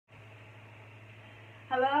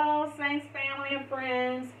Hello, Saints family and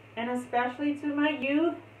friends, and especially to my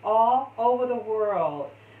youth all over the world.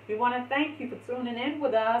 We want to thank you for tuning in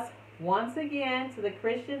with us once again to the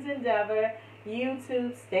Christians Endeavor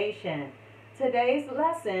YouTube station. Today's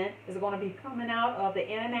lesson is going to be coming out of the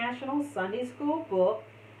International Sunday School book,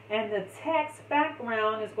 and the text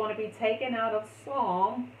background is going to be taken out of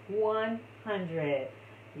Psalm 100.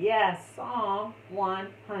 Yes, Psalm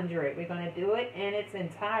 100. We're going to do it in its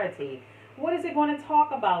entirety. What is it going to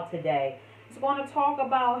talk about today? It's going to talk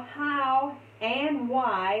about how and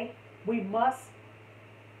why we must,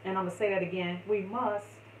 and I'm going to say that again, we must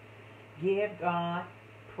give God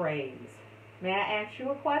praise. May I ask you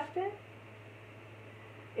a question?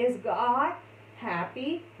 Is God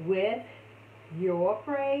happy with your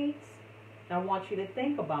praise? I want you to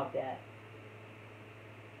think about that.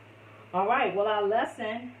 All right, well, our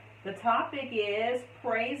lesson, the topic is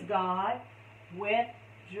praise God with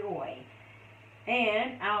joy.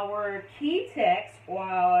 And our key text or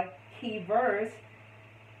our key verse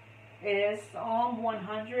is Psalm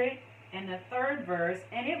 100 and the third verse,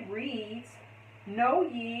 and it reads, "Know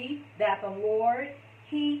ye that the Lord,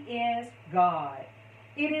 He is God.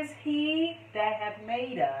 It is He that hath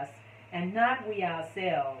made us, and not we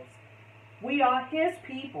ourselves. We are His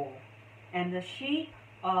people, and the sheep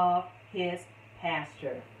of His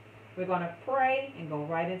pasture." We're going to pray and go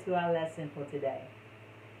right into our lesson for today.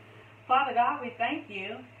 Father God, we thank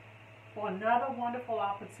you for another wonderful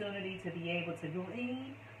opportunity to be able to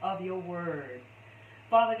glean of your word.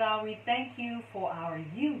 Father God, we thank you for our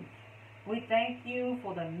youth. We thank you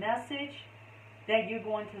for the message that you're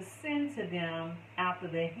going to send to them after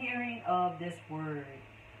the hearing of this word.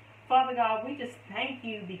 Father God, we just thank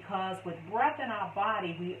you because with breath in our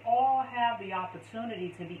body, we all have the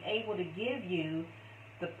opportunity to be able to give you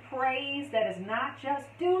the praise that is not just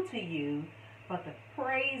due to you, but the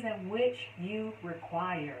praise in which you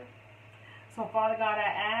require. So, Father God,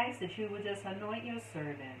 I ask that you would just anoint your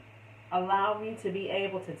servant. Allow me to be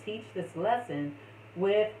able to teach this lesson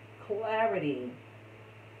with clarity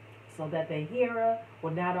so that the hearer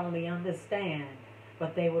will not only understand,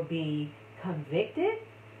 but they will be convicted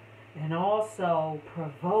and also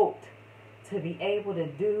provoked to be able to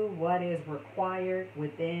do what is required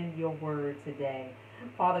within your word today.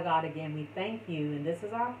 Father God, again, we thank you, and this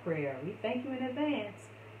is our prayer. We thank you in advance.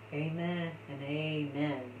 Amen and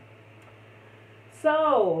amen.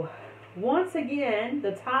 So, once again,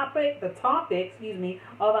 the topic, of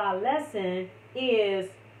our lesson is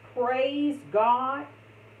praise God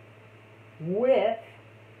with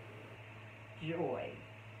joy.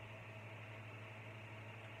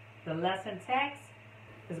 The lesson text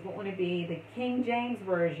is going to be the King James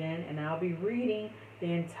Version, and I'll be reading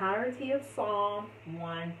the entirety of Psalm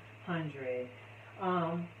 100.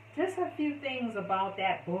 Just a few things about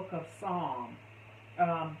that book of Psalm.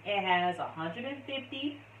 It has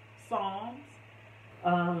 150 psalms.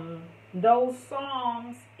 Those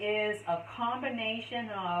psalms is a combination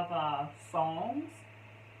of songs,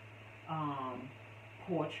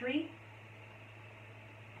 poetry,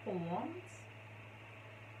 poems,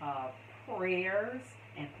 prayers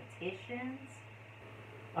and petitions,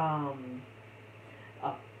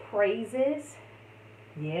 praises.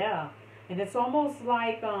 Yeah. And it's almost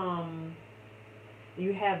like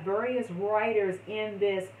you have various writers in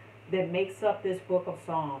this that makes up this book of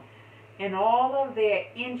Psalms. And all of their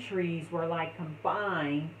entries were like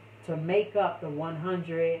combined to make up the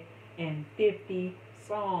 150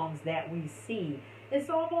 Psalms that we see. It's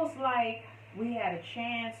almost like we had a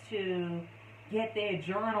chance to get their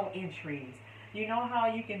journal entries. You know how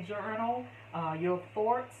you can journal your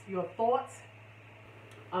thoughts?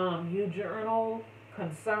 You journal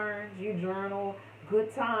concerns, you journal good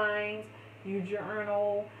times, you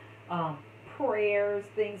journal prayers,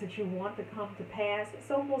 things that you want to come to pass. It's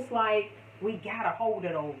almost like we got a hold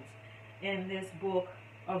of those in this book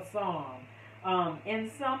of Psalm. In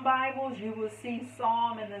some Bibles, you will see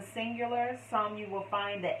Psalm in the singular. Some you will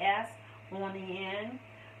find the S on the end.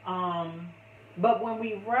 But when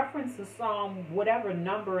we reference the Psalm, whatever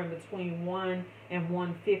number in between 1 and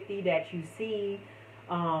 150 that you see,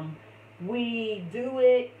 we do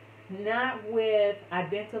it not with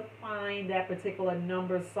identifying that particular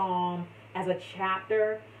number Psalm as a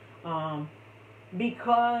chapter,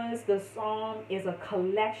 because the Psalm is a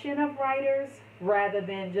collection of writers rather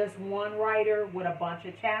than just one writer with a bunch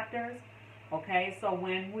of chapters. Okay, so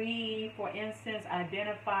when we, for instance,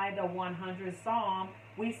 identify the 100 Psalm,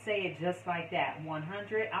 we say it just like that,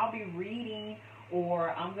 100. I'll be reading,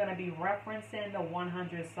 or I'm going to be referencing the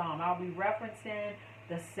 100 Psalm. I'll be referencing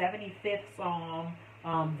the 75th Psalm,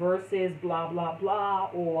 verses blah, blah, blah,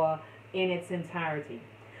 or in its entirety.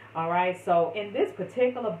 All right, so in this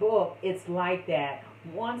particular book, it's like that.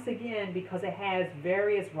 Once again, because it has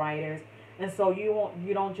various writers, and so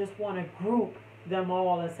you don't just want to group them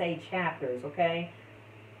all and say chapters, okay?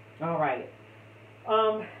 All right.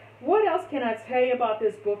 Um, what else can I tell you about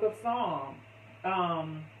this book of Psalms?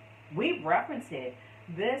 We reference it.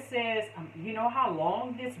 This is, you know how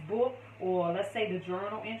long this book, or let's say the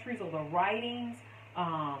journal entries or the writings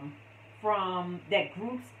from that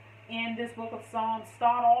groups in this book of Psalms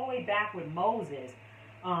start all the way back with Moses.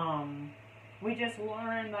 We just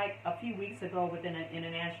learned like a few weeks ago within an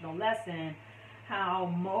international lesson how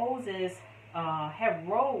Moses had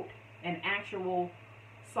wrote an actual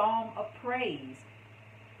psalm of praise.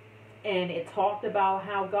 And it talked about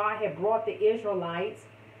how God had brought the Israelites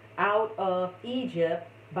out of Egypt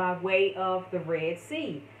by way of the Red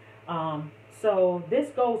Sea. So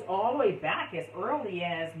this goes all the way back as early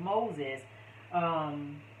as Moses.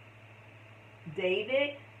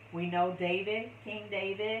 David, we know David, King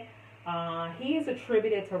David, he is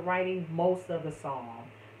attributed to writing most of the psalm.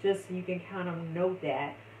 Just so you can kind of note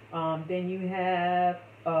that. Then you have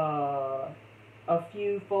a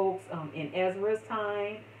few folks in Ezra's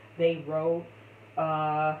time. They wrote.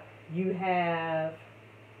 You have,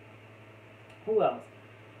 who else?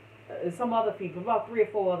 Some other people, about 3 or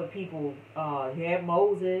 4 other people. You have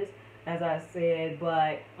Moses, as I said,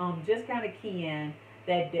 but just kind of key in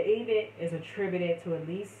that David is attributed to at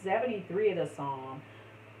least 73 of the Psalms.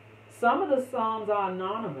 Some of the Psalms are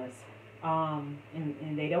anonymous, and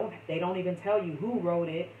they don't even tell you who wrote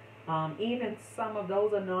it. Even some of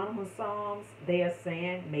those anonymous Psalms, they are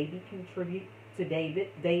saying maybe contribute to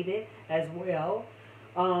David as well.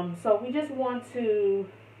 So we just want to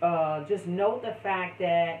just note the fact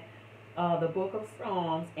that the book of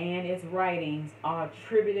Psalms and its writings are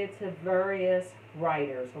attributed to various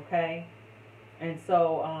writers, okay? And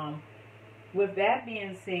so with that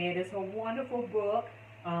being said, it's a wonderful book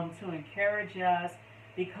to encourage us,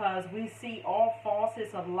 because we see all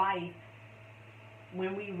facets of life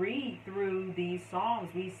when we read through these Psalms.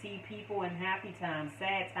 We see people in happy times,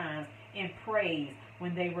 sad times, in praise,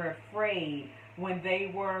 when they were afraid, when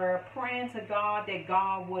they were praying to God that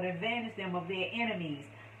God would avenge them of their enemies.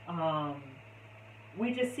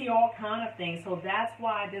 We just see all kind of things. So that's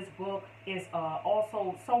why this book is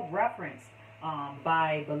also so referenced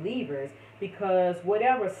by believers, because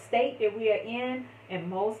whatever state that we are in, and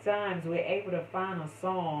most times we're able to find a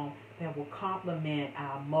psalm that will complement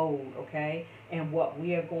our mode, okay, and what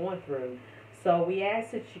we are going through. So we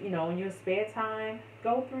ask that, you know, in your spare time,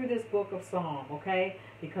 go through this book of Psalm, okay,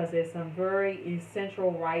 because there's some very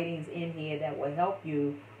essential writings in here that will help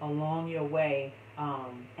you along your way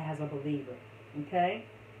as a believer, okay.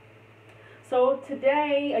 So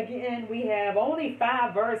today, again, we have only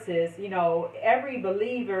 5 verses. You know, every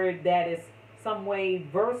believer that is some way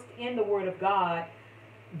versed in the Word of God,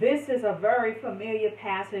 this is a very familiar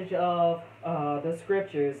passage of the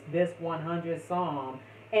Scriptures, this 100th Psalm.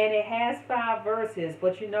 And it has 5 verses,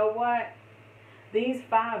 but you know what? These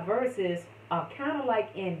 5 verses are kind of like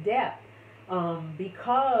in depth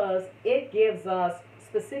because it gives us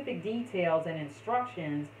specific details and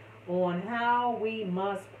instructions on how we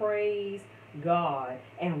must praise God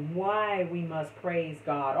and why we must praise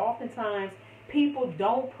God. Oftentimes, people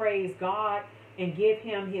don't praise God and give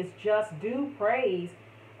Him His just due praise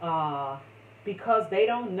because they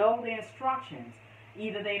don't know the instructions.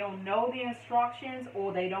 Either they don't know the instructions,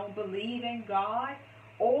 or they don't believe in God,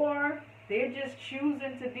 or they're just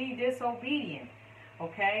choosing to be disobedient.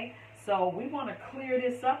 Okay? So we want to clear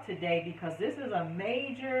this up today, because this is a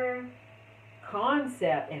major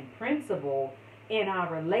concept and principle in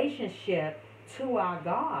our relationship to our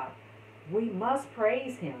God. We must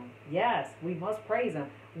praise Him. Yes, we must praise Him.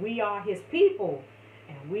 We are His people,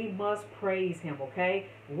 and we must praise Him, okay?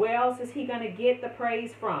 Where else is He going to get the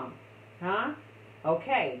praise from? Huh?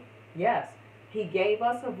 Okay, yes. He gave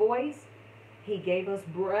us a voice. He gave us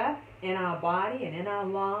breath in our body and in our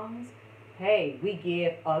lungs. Hey, we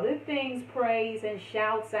give other things praise and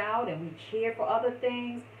shouts out, and we cheer for other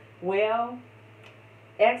things. Well,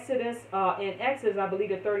 in Exodus, I believe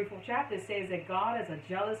the 34th chapter says that God is a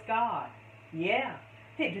jealous God. Yeah.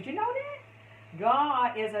 Hey, did you know that?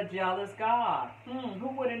 God is a jealous God. Who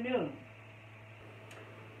would have knew?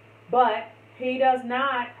 But He does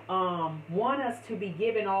not want us to be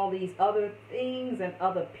given all these other things and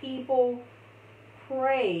other people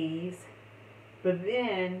praise, but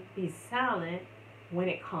then be silent when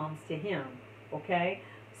it comes to Him. Okay?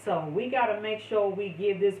 So we got to make sure we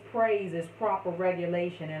give this praise its proper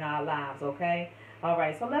regulation in our lives, okay? All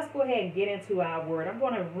right, so let's go ahead and get into our word. I'm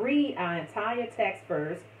going to read our entire text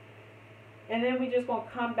first, And then we're just going to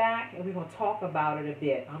come back and we're going to talk about it a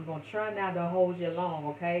bit. I'm going to try not to hold you long,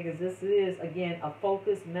 okay? Because this is, again, a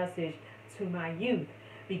focused message to my youth.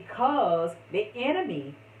 Because the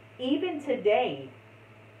enemy, even today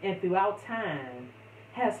and throughout time,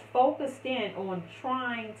 has focused in on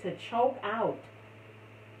trying to choke out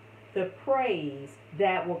the praise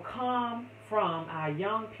that will come from our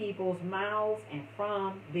young people's mouths and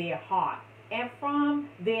from their heart and from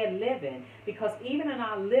their living. Because even in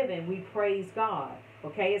our living, we praise God.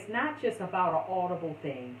 Okay, it's not just about an audible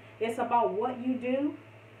thing. It's about what you do.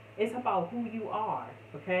 It's about who you are.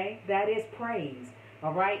 Okay, that is praise.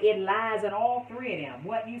 All right, it lies in all three of them.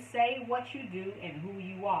 What you say, what you do, and who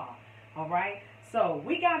you are. All right, so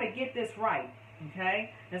we got to get this right.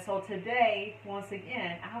 Okay, and so today, once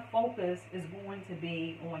again, our focus is going to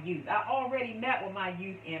be on youth. I already met with my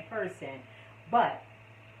youth in person, but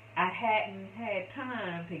I hadn't had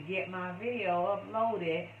time to get my video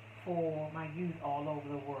uploaded for my youth all over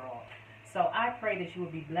the world. So I pray that you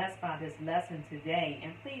will be blessed by this lesson today.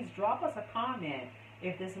 And please drop us a comment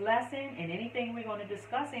if this lesson and anything we're going to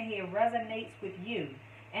discuss in here resonates with you.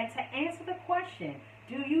 And to answer the question,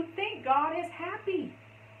 do you think God is happy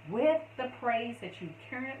with the praise that you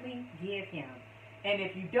currently give him? And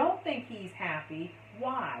if you don't think he's happy,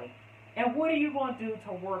 why? And what are you going to do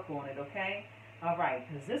to work on it, okay? All right,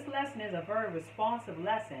 because this lesson is a very responsive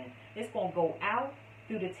lesson. It's going to go out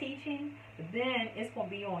through the teaching, but then it's going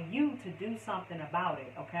to be on you to do something about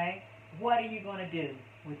it, okay? What are you going to do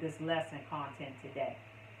with this lesson content today?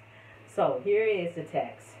 So here is the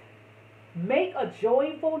text. Make a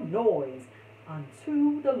joyful noise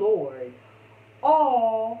unto the Lord,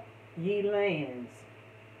 all ye lands.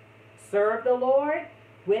 Serve the Lord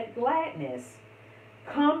with gladness.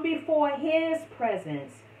 Come before his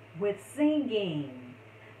presence with singing.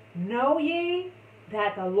 Know ye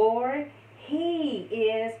that the Lord, he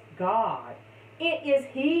is God. It is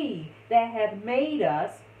he that hath made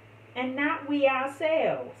us, and not we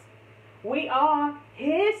ourselves. We are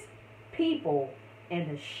his people and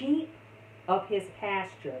the sheep of his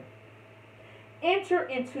pasture. Enter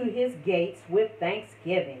into his gates with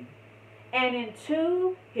thanksgiving, and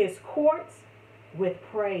into his courts with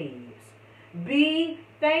praise. Be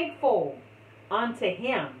thankful unto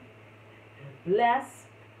him, and bless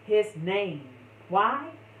his name. Why?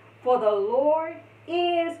 For the Lord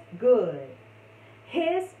is good.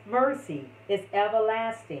 His mercy is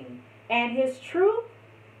everlasting, and his truth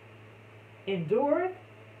endureth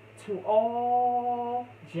to all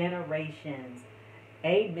generations.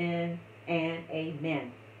 Amen and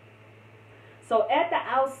amen. So at the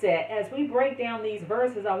outset, as we break down these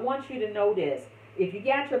verses, I want you to know this. If you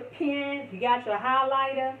got your pen, if you got your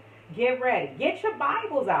highlighter, get ready. Get your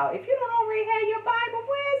Bibles out. If you don't already have your Bible,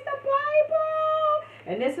 where's the Bible?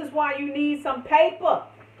 And this is why you need some paper.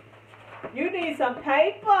 You need some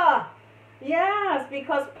paper. Yes,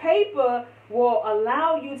 because paper will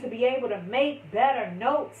allow you to be able to make better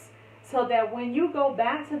notes, so that when you go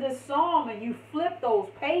back to this psalm and you flip those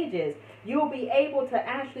pages, you'll be able to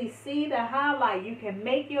actually see the highlight. You can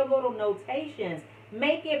make your little notations.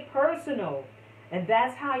 Make it personal. And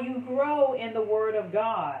that's how you grow in the Word of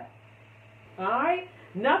God. All right?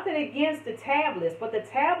 Nothing against the tablets, but the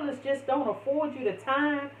tablets just don't afford you the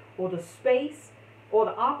time or the space or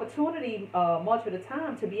the opportunity much of the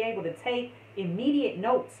time to be able to take immediate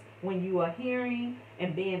notes when you are hearing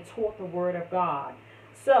and being taught the Word of God.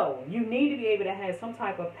 So you need to be able to have some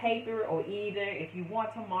type of paper, or either if you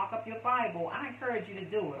want to mark up your Bible, I encourage you to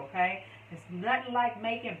do it, okay? It's nothing like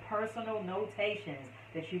making personal notations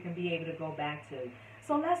that you can be able to go back to.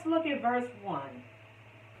 So let's look at verse 1.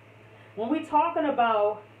 When we're talking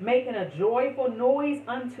about making a joyful noise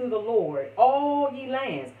unto the Lord, all ye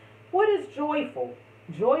lands, what is joyful?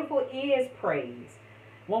 Joyful is praise.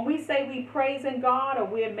 When we say we praising God or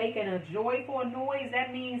we're making a joyful noise,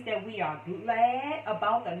 that means that we are glad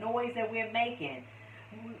about the noise that we're making.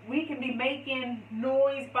 We can be making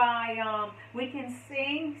noise by, we can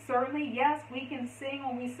sing. Certainly, yes, we can sing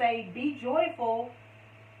when we say be joyful,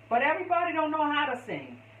 but everybody don't know how to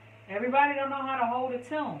sing. Everybody don't know how to hold a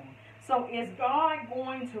tune. So is God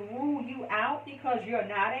going to rule you out because you're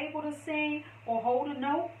not able to sing or hold a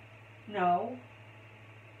note? No.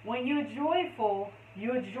 When you're joyful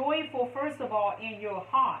first of all in your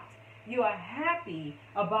heart. You are happy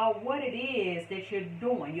about what it is that you're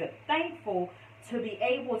doing. You're thankful to be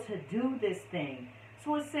able to do this thing.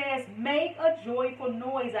 So it says, make a joyful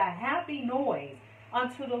noise, a happy noise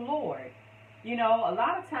unto the Lord. You know, a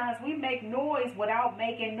lot of times we make noise without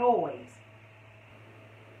making noise.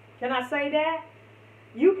 Can I say that?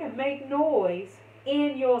 You can make noise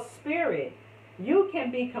in your spirit You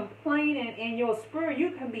can be complaining in your spirit.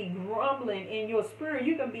 You can be grumbling in your spirit.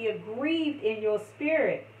 You can be aggrieved in your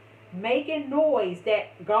spirit, making noise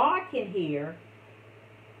that God can hear.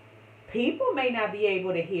 People may not be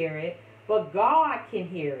able to hear it, but God can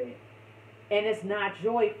hear it. And it's not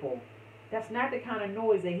joyful. That's not the kind of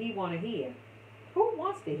noise that he wants to hear. Who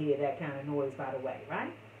wants to hear that kind of noise, by the way,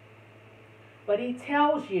 right? But he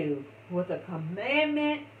tells you with a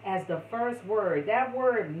commandment as the first word. That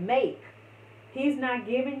word make. He's not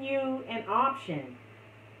giving you an option.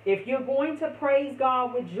 If you're going to praise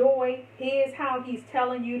God with joy, here's how he's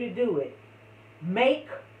telling you to do it. Make,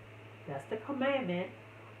 that's the commandment,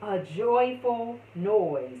 a joyful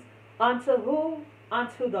noise. Unto who?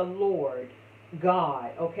 Unto the Lord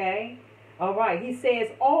God, okay? All right, he says,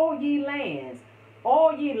 all ye lands.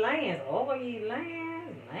 All ye lands. All ye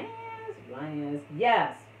lands. Lands.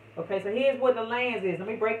 Yes. Okay, so here's what the lands is. Let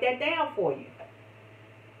me break that down for you.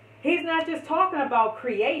 He's not just talking about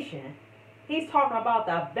creation. He's talking about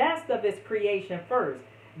the best of his creation first.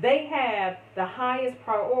 They have the highest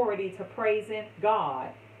priority to praising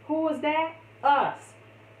God. Who is that? Us.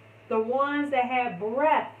 The ones that have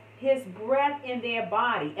breath, his breath in their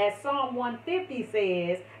body. As Psalm 150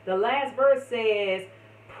 says, the last verse says,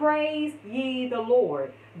 praise ye the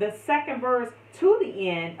Lord. The second verse to the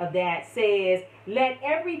end of that says, let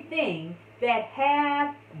everything that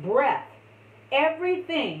hath breath,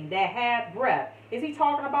 everything that hath breath. Is he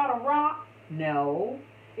talking about a rock? No.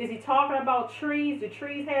 Is he talking about trees? Do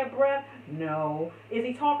trees have breath? No. Is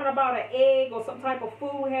he talking about an egg or some type of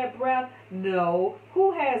food have breath? No.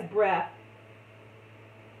 Who has breath?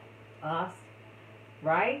 Us.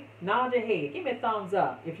 Right? Nod your head. Give me a thumbs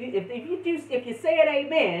up. If you said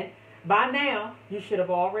amen, by now you should have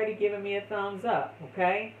already given me a thumbs up.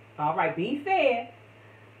 Okay? All right. Be fair.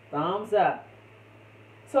 Thumbs up.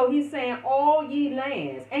 So he's saying all ye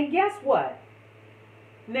lands. And guess what?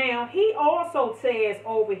 Now, he also says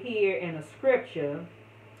over here in a scripture,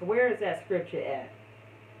 where is that scripture at?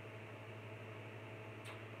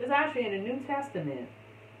 It's actually in the New Testament.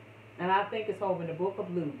 And I think it's over in the book of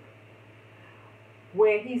Luke,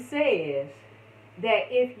 where he says that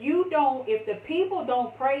if the people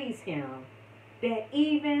don't praise him, that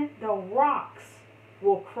even the rocks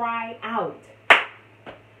will cry out.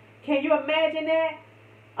 Can you imagine that?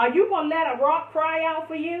 Are you going to let a rock cry out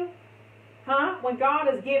for you? Huh? When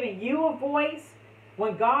God is giving you a voice,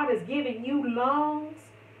 when God is giving you lungs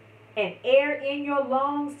and air in your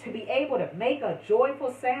lungs to be able to make a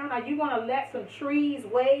joyful sound, are you going to let some trees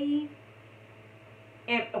wave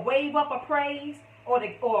and wave up a praise, or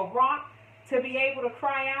a rock to be able to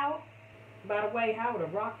cry out? By the way, how would a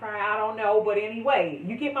rock cry? I don't know, but anyway,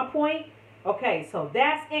 you get my point? Okay, so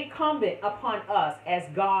that's incumbent upon us as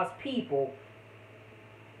God's people,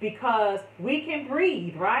 because we can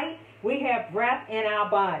breathe, right? We have breath in our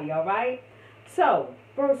body, all right? So,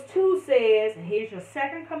 verse 2 says, and here's your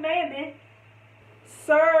second commandment,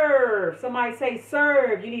 serve. Somebody say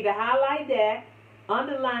serve. You need to highlight that,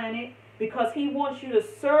 underline it, because he wants you to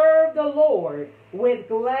serve the Lord with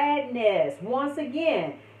gladness. Once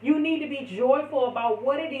again, you need to be joyful about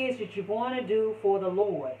what it is that you want to do for the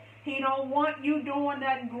Lord. He don't want you doing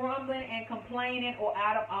nothing grumbling and complaining or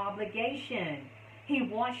out of obligation. He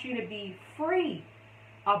wants you to be free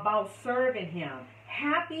about serving him,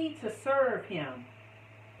 happy to serve him,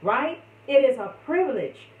 right? It is a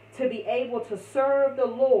privilege to be able to serve the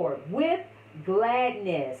Lord with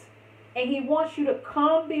gladness. And he wants you to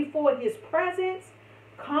come before his presence,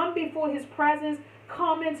 come into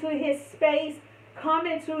his space, come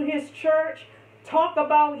into his church, talk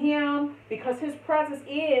about him, because his presence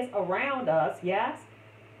is around us, yes,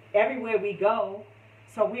 everywhere we go.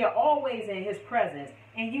 So we are always in his presence.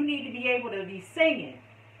 And you need to be able to be singing.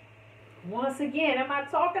 Once again, am I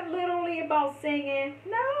talking literally about singing?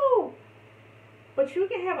 No. But you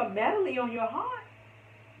can have a melody on your heart.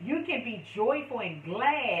 You can be joyful and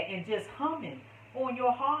glad and just humming on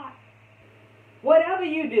your heart. Whatever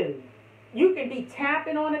you do, you can be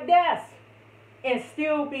tapping on a desk and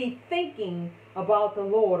still be thinking about the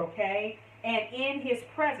Lord, okay? And in his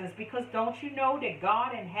presence, because don't you know that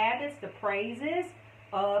God inhabits the praises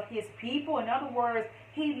of his people? In other words,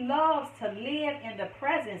 he loves to live in the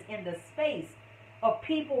presence, in the space of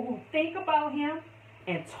people who think about him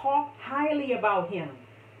and talk highly about him,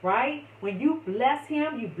 right? When you bless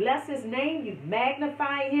him, you bless his name, you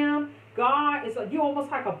magnify him. God is, you're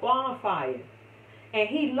almost like a bonfire. And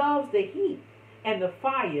he loves the heat and the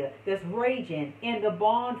fire that's raging in the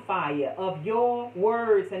bonfire of your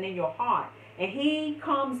words and in your heart. And he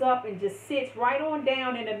comes up and just sits right on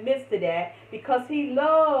down in the midst of that, because he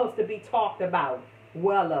loves to be talked about,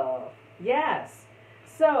 well of. Yes.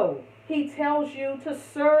 So He tells you to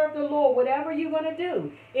serve the Lord, whatever you're going to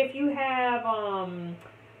do. If you have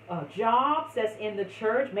jobs that's in the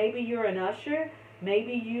church, maybe you're an usher,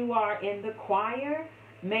 maybe you are in the choir,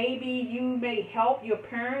 maybe you may help your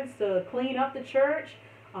parents to clean up the church,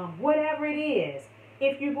 whatever it is.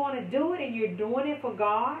 If you're going to do it and you're doing it for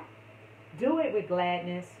God, do it with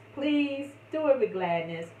gladness. Please do it with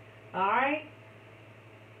gladness. All right?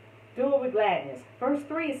 Do it with gladness. Verse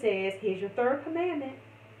 3 says, here's your third commandment.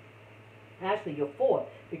 Actually, your fourth.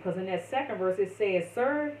 Because in that second verse it says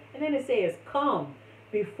serve. And then it says come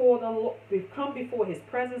before his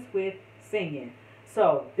presence with singing.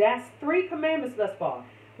 So that's 3 commandments thus far.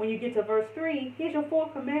 When you get to verse 3, here's your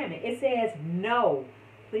fourth commandment. It says know.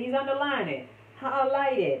 Please underline it.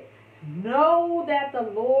 Highlight it. Know that the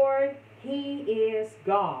Lord, He is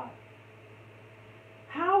God.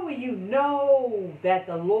 How will you know that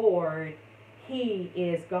the Lord, He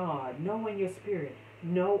is God? Know in your spirit.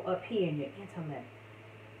 Know up here in your intellect.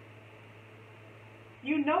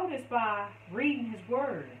 You know this by reading His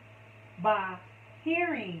Word, by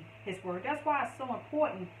hearing His Word. That's why it's so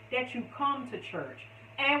important that you come to church.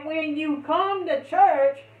 And when you come to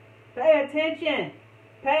church, pay attention.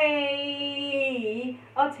 Pay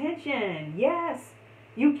attention. Yes.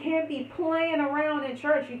 You can't be playing around in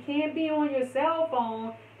church. You can't be on your cell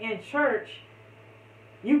phone in church.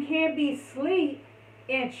 You can't be asleep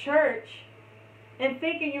in church and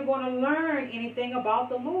thinking you're going to learn anything about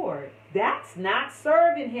the Lord. That's not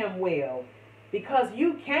serving Him well, because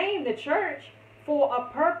you came to church for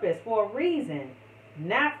a purpose, for a reason.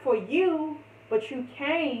 Not for you, but you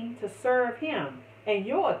came to serve Him. And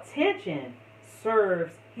your attention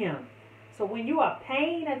serves Him. So when you are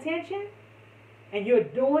paying attention and you're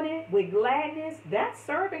doing it with gladness, that's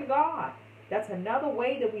serving God. That's another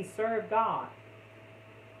way that we serve God.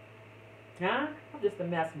 Huh? I'm just a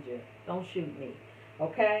messenger. Don't shoot me.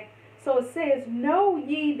 Okay? So it says, know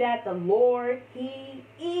ye that the Lord, He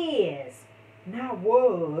is. Not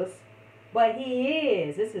was, but He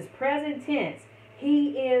is. This is present tense.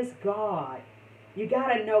 He is God. You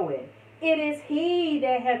got to know it. It is He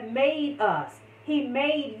that hath made us. He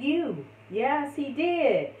made you. Yes, He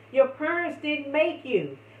did. Your parents didn't make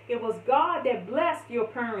you. It was God that blessed your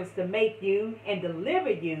parents to make you and deliver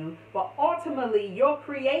you. But ultimately, your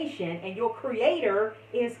creation and your creator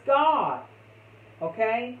is God.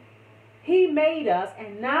 Okay? He made us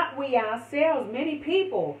and not we ourselves. Many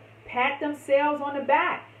people pat themselves on the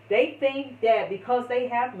back. They think that because they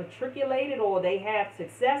have matriculated or they have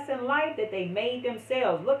success in life that they made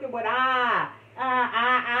themselves. Look at what I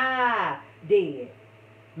did.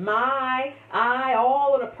 My, I,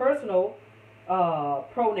 all of the personal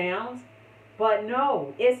pronouns. But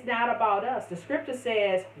no, it's not about us. The scripture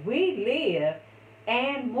says we live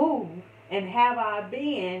and move and have our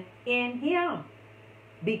being in Him.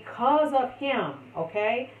 Because of Him,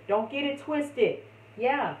 okay? Don't get it twisted.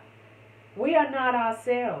 Yeah. We are not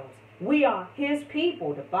ourselves. We are His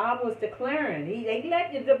people. The Bible is declaring.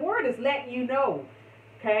 The word is letting you know.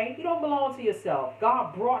 Okay? You don't belong to yourself.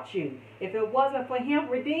 God brought you. If it wasn't for Him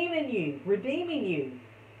redeeming you,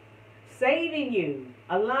 saving you,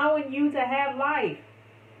 allowing you to have life,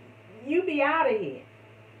 you'd be out of here.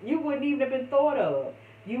 You wouldn't even have been thought of.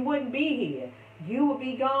 You wouldn't be here. You would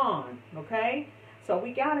be gone. Okay? So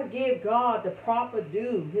we got to give God the proper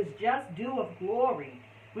due, His just due of glory.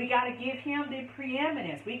 We got to give Him the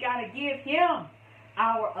preeminence. We got to give Him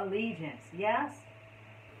our allegiance. Yes?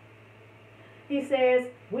 He says,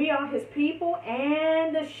 we are His people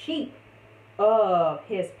and the sheep of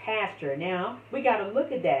His pasture. Now, we got to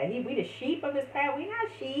look at that. We the sheep of His pasture. We're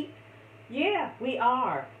not sheep. Yeah, we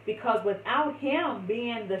are. Because without Him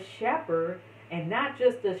being the shepherd, and not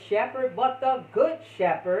just the shepherd, but the good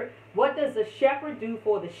shepherd, what does the shepherd do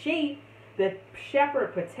for the sheep? The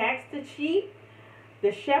shepherd protects the sheep.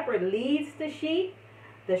 The shepherd leads the sheep.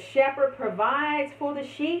 The shepherd provides for the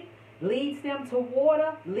sheep, leads them to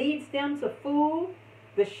water, leads them to food.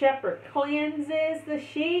 The shepherd cleanses the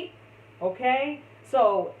sheep. Okay?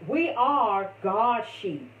 So we are God's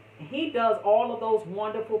sheep. And He does all of those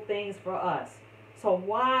wonderful things for us. So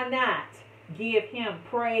why not give Him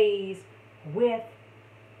praise with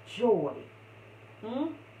joy?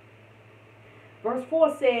 Verse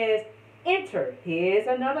 4 says, enter. Here's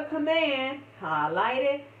another command. Highlight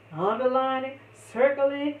it, underline it, circle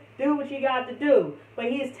it, do what you got to do. But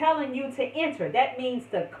He's telling you to enter. That means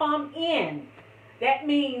to come in. That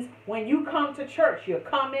means when you come to church, you're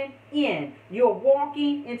coming in. You're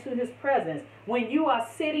walking into His presence. When you are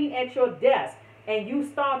sitting at your desk and you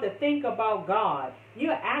start to think about God,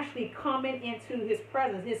 you're actually coming into His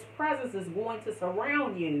presence. His presence is going to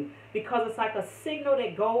surround you because it's like a signal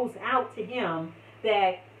that goes out to Him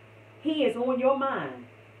that He is on your mind.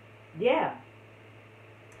 Yeah.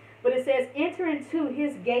 But it says, enter into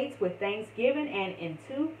his gates with thanksgiving and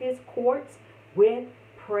into his courts with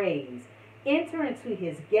praise. Enter into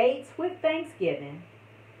his gates with thanksgiving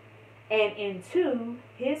and into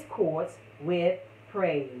his courts with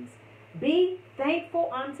praise. Be thankful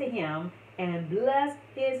unto him and bless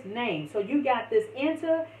his name. So you got this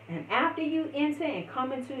enter, and after you enter and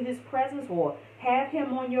come into his presence or have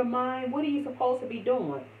him on your mind, what are you supposed to be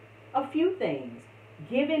doing? A few things.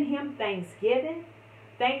 Giving him thanksgiving.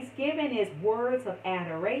 Thanksgiving is words of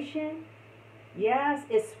adoration. Yes,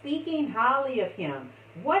 it's speaking highly of him.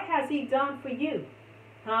 What has he done for you?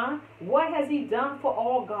 Huh? What has he done for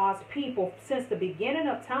all God's people since the beginning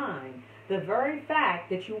of time? The very fact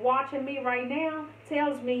that you're watching me right now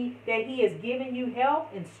tells me that he is giving you health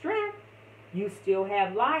and strength. You still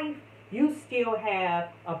have life. You still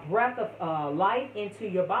have a breath of life into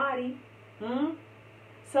your body.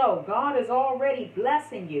 So God is already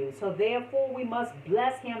blessing you. So therefore we must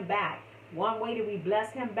bless him back. One way that we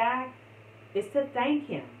bless him back is to thank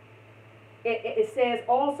him. It says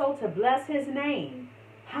also to bless his name.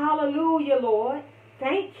 Hallelujah, Lord.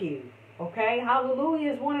 Thank you. Okay,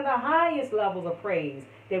 hallelujah is one of the highest levels of praise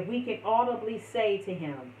that we can audibly say to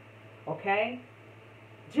him. Okay,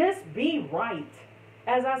 just be right.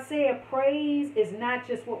 As I said, praise is not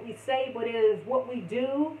just what we say, but it is what we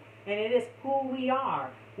do, and it is who we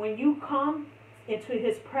are. When you come into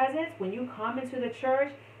his presence, when you come into the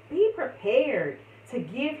church, be prepared to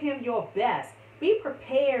give him your best. Be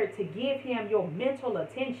prepared to give him your mental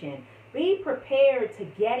attention. Be prepared to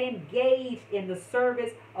get engaged in the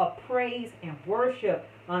service of praise and worship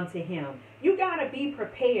unto him. You got to be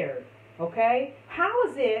prepared, okay? How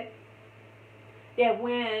is it that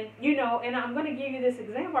when, and I'm going to give you this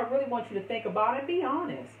example, I really want you to think about it and be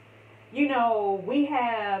honest. We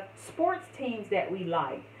have sports teams that we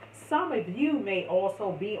like. Some of you may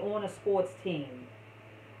also be on a sports team.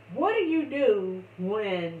 What do you do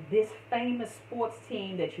when this famous sports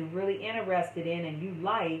team that you're really interested in and you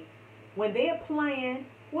like, when they're playing,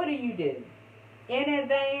 what do? In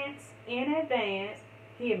advance,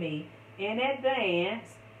 hear me, in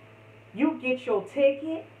advance, you get your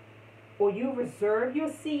ticket or you reserve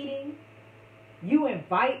your seating. You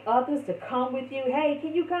invite others to come with you. Hey,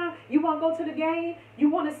 can you come? You want to go to the game? You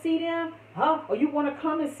want to see them? Huh? Or you want to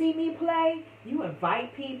come and see me play? You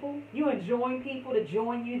invite people. You enjoin people to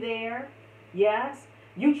join you there. Yes.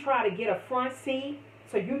 You try to get a front seat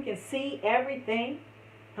so you can see everything.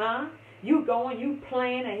 Huh? You going, you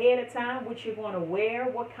plan ahead of time what you're going to wear,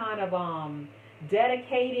 what kind of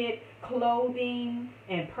dedicated clothing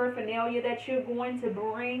and paraphernalia that you're going to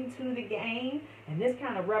bring to the game. And this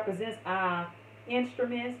kind of represents our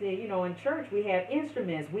instruments. In church we have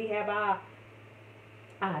instruments. We have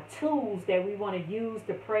our tools that we want to use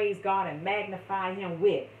to praise God and magnify him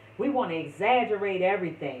with. We want to exaggerate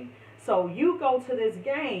everything. So you go to this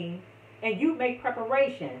game and you make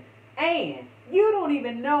preparation. And you don't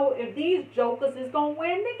even know if these jokers is going to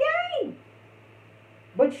win the game.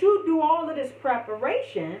 But you do all of this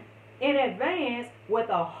preparation in advance with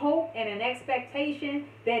a hope and an expectation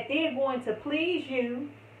that they're going to please you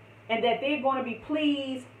and that they're going to be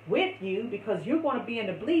pleased with you because you're going to be in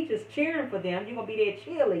the bleachers cheering for them. You're going to be their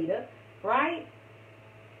cheerleader, right?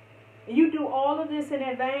 You do all of this in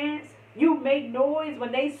advance. You make noise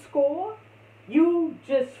when they score. You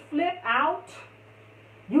just flip out.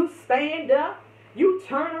 You stand up, you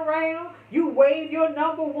turn around, you wave your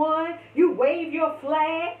number one, you wave your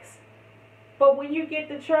flags. But when you get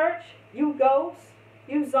to church, you ghosts,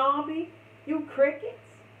 you zombie, you crickets.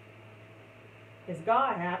 Is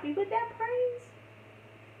God happy with that praise?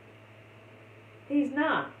 He's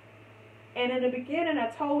not. And in the beginning,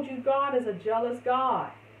 I told you God is a jealous God.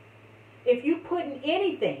 If you putting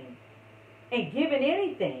anything and giving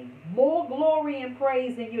anything more glory and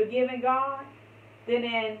praise than you're giving God,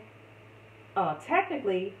 then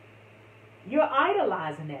technically you're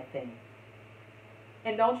idolizing that thing.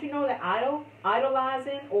 And don't you know that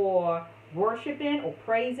idolizing or worshiping or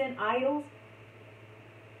praising idols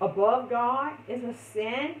above God is a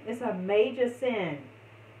sin? It's a major sin.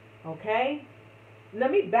 Okay?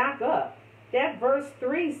 Let me back up. That verse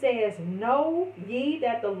 3 says, know ye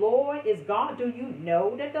that the Lord is God. Do you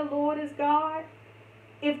know that the Lord is God?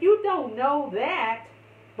 If you don't know that,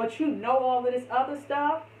 but you know all of this other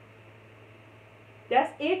stuff,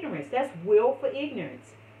 that's ignorance. That's willful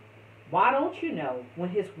ignorance. Why don't you know when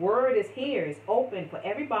his word is here, is open for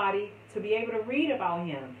everybody to be able to read about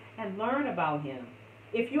him and learn about him?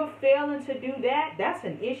 If you're failing to do that, that's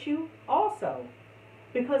an issue also.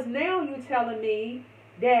 Because now you're telling me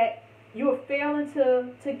that you're failing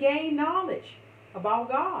to gain knowledge about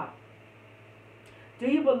God. Do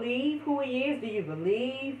you believe who he is? Do you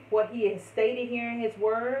believe what he has stated here in his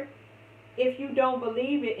word? If you don't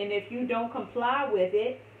believe it and if you don't comply with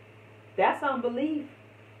it, that's unbelief.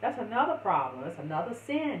 That's another problem. That's another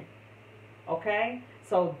sin. Okay?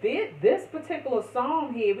 So this particular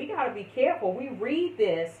psalm here, we got to be careful. We read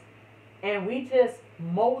this and we just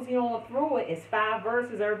mosey on through it. It's 5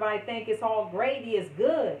 verses. Everybody think it's all gravy. It's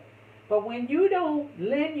good. But when you don't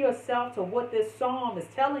lend yourself to what this psalm is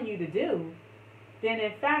telling you to do, then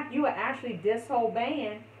in fact you are actually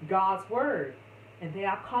disobeying God's word. And there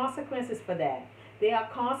are consequences for that. There are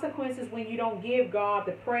consequences when you don't give God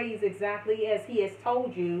the praise exactly as he has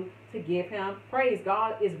told you to give him praise.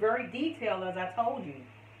 God is very detailed, as I told you.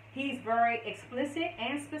 He's very explicit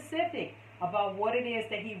and specific about what it is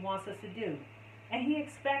that he wants us to do. And he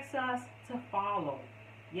expects us to follow.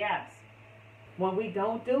 Yes. When we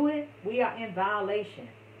don't do it, we are in violation.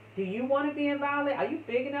 Do you want to be in violation? Are you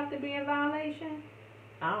big enough to be in violation?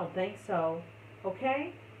 I don't think so.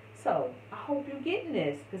 Okay? So, I hope you're getting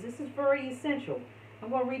this, because this is very essential. I'm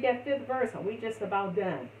going to read that 5th verse, and we're just about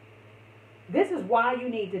done. This is why you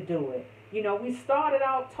need to do it. You know, we started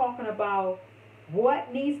out talking about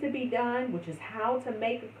what needs to be done, which is how to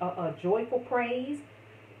make a joyful praise.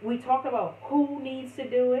 We talked about who needs to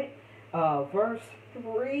do it. Verse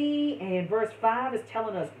 3 and verse 5 is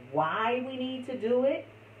telling us why we need to do it.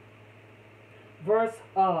 Verse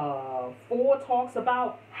 4 talks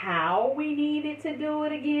about how we needed to do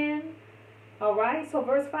it again. All right. So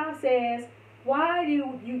verse 5 says, why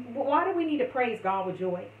do we need to praise God with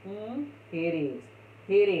joy? Here it is.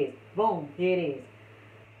 Here it is. Boom. Here it is.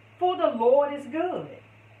 For the Lord is good.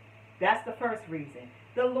 That's the first reason.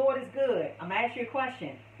 The Lord is good. I'm going to ask you a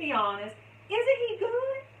question. Be honest. Isn't he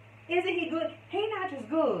good? Isn't he good? He's not just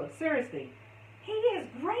good. Seriously. He is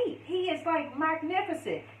great. He is like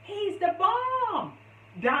magnificent. He's the bomb.com.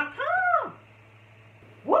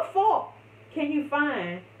 What fault can you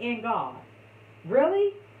find in God?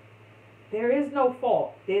 Really? There is no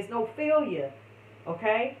fault. There's no failure.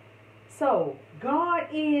 Okay? So, God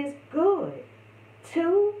is good.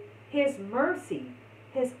 2, his mercy,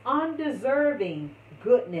 his undeserving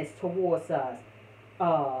goodness towards us.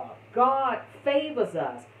 God favors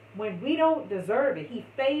us. When we don't deserve it, he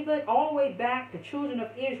favored all the way back the children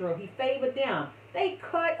of Israel. He favored them. They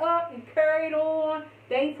cut up and carried on.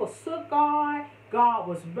 They forsook God. God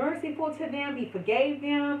was merciful to them. He forgave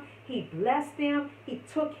them. He blessed them. He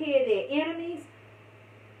took care of their enemies.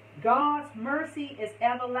 God's mercy is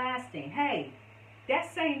everlasting. Hey,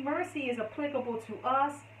 that same mercy is applicable to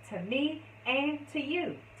us, to me, and to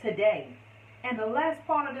you today. And the last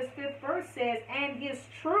part of this 5th verse says, and his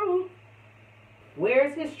truth.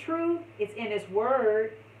 Where's his truth? It's in his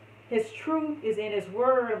word. His truth is in his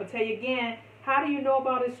word. I'm going to tell you again, how do you know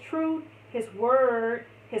about his truth? His word,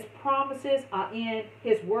 his promises are in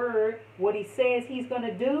his word. What he says he's going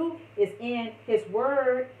to do is in his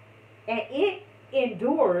word. And it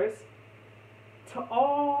endures to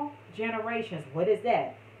all generations. What is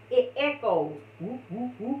that? It echoes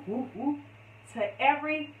to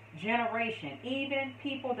every generation. Even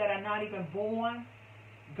people that are not even born.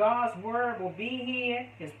 God's word will be here.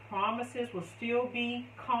 His promises will still be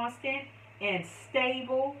constant and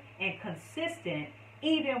stable and consistent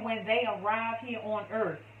even when they arrive here on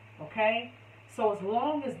earth. Okay? So as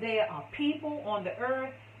long as there are people on the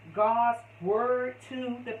earth, God's word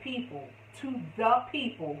to the people,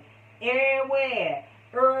 everywhere,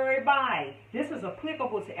 everybody. This is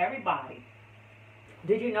applicable to everybody.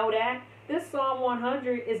 Did you know that? This Psalm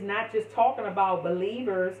 100 is not just talking about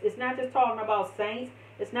believers. It's not just talking about saints.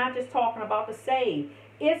 It's not just talking about the saved.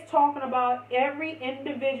 It's talking about every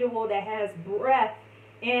individual that has breath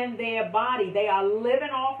in their body. They are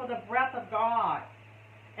living off of the breath of God.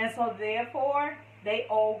 And so therefore, they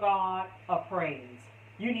owe God a praise.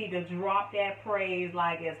 You need to drop that praise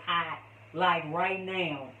like it's hot, like right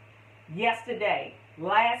now. Yesterday,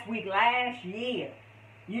 last week, last year,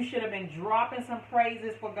 you should have been dropping some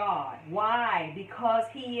praises for God. Why? Because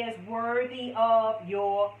he is worthy of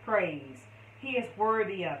your praise. He is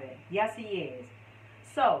worthy of it. Yes, he is.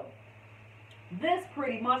 So, this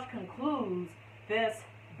pretty much concludes this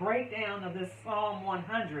breakdown of this Psalm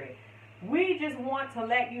 100. We just want to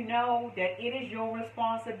let you know that it is your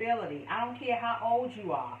responsibility. I don't care how old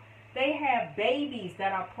you are. They have babies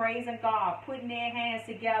that are praising God, putting their hands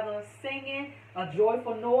together, singing a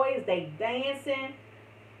joyful noise. They dancing.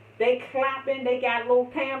 They clapping. They got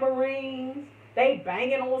little tambourines. They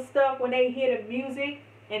banging on stuff when they hear the music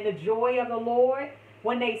and the joy of the Lord.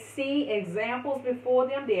 When they see examples before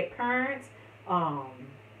them, their parents,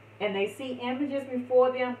 and they see images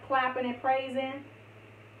before them clapping and praising,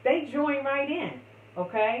 they join right in,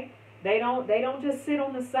 okay? They don't just sit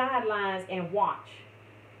on the sidelines and watch.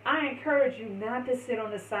 I encourage you not to sit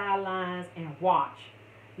on the sidelines and watch.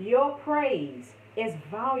 Your praise is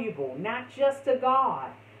valuable, not just to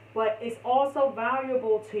God, but it's also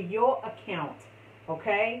valuable to your account.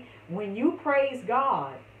 Okay? When you praise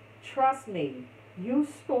God, trust me, you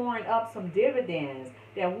storing up some dividends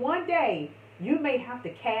that one day you may have to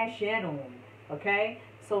cash in on. Okay?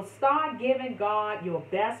 So start giving God your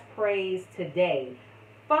best praise today.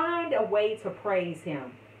 Find a way to praise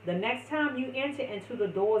Him. The next time you enter into the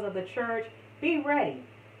doors of the church, be ready.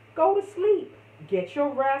 Go to sleep. Get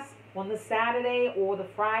your rest on the Saturday or the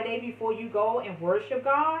Friday before you go and worship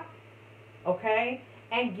God. Okay?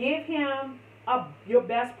 And give Him your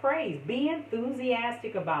best praise. Be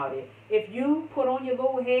enthusiastic about it. If you put on your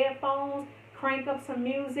little headphones, crank up some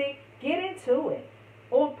music, get into it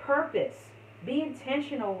on purpose. Be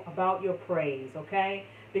intentional about your praise, okay?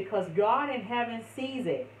 Because God in heaven sees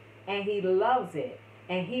it and He loves it,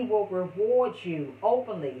 and He will reward you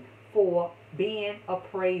openly for being a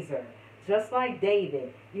praiser. Just like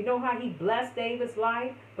David. You know how He blessed David's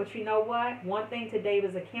life? But you know what? One thing to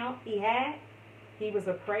David's account he was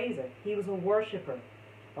a praiser. He was a worshiper.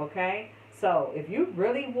 Okay? So if you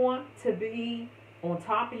really want to be on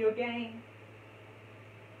top of your game,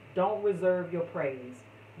 don't reserve your praise.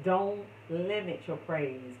 Don't limit your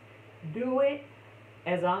praise. Do it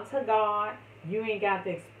as unto God. You ain't got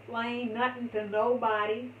to explain nothing to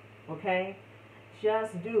nobody. Okay?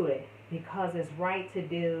 Just do it because it's right to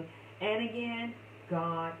do. And again,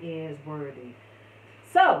 God is worthy.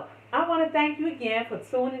 So, I want to thank you again for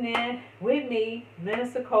tuning in with me,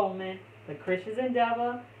 Minister Coleman, the Christian's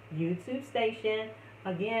Endeavor YouTube station.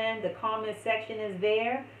 Again, the comment section is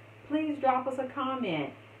there. Please drop us a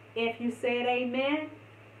comment. If you said amen,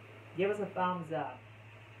 give us a thumbs up.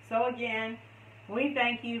 So again, we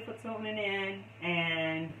thank you for tuning in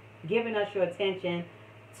and giving us your attention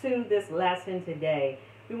to this lesson today.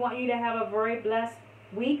 We want you to have a very blessed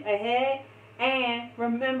week ahead, and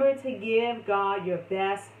remember to give God your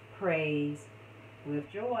best praise with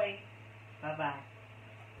joy. Bye-bye.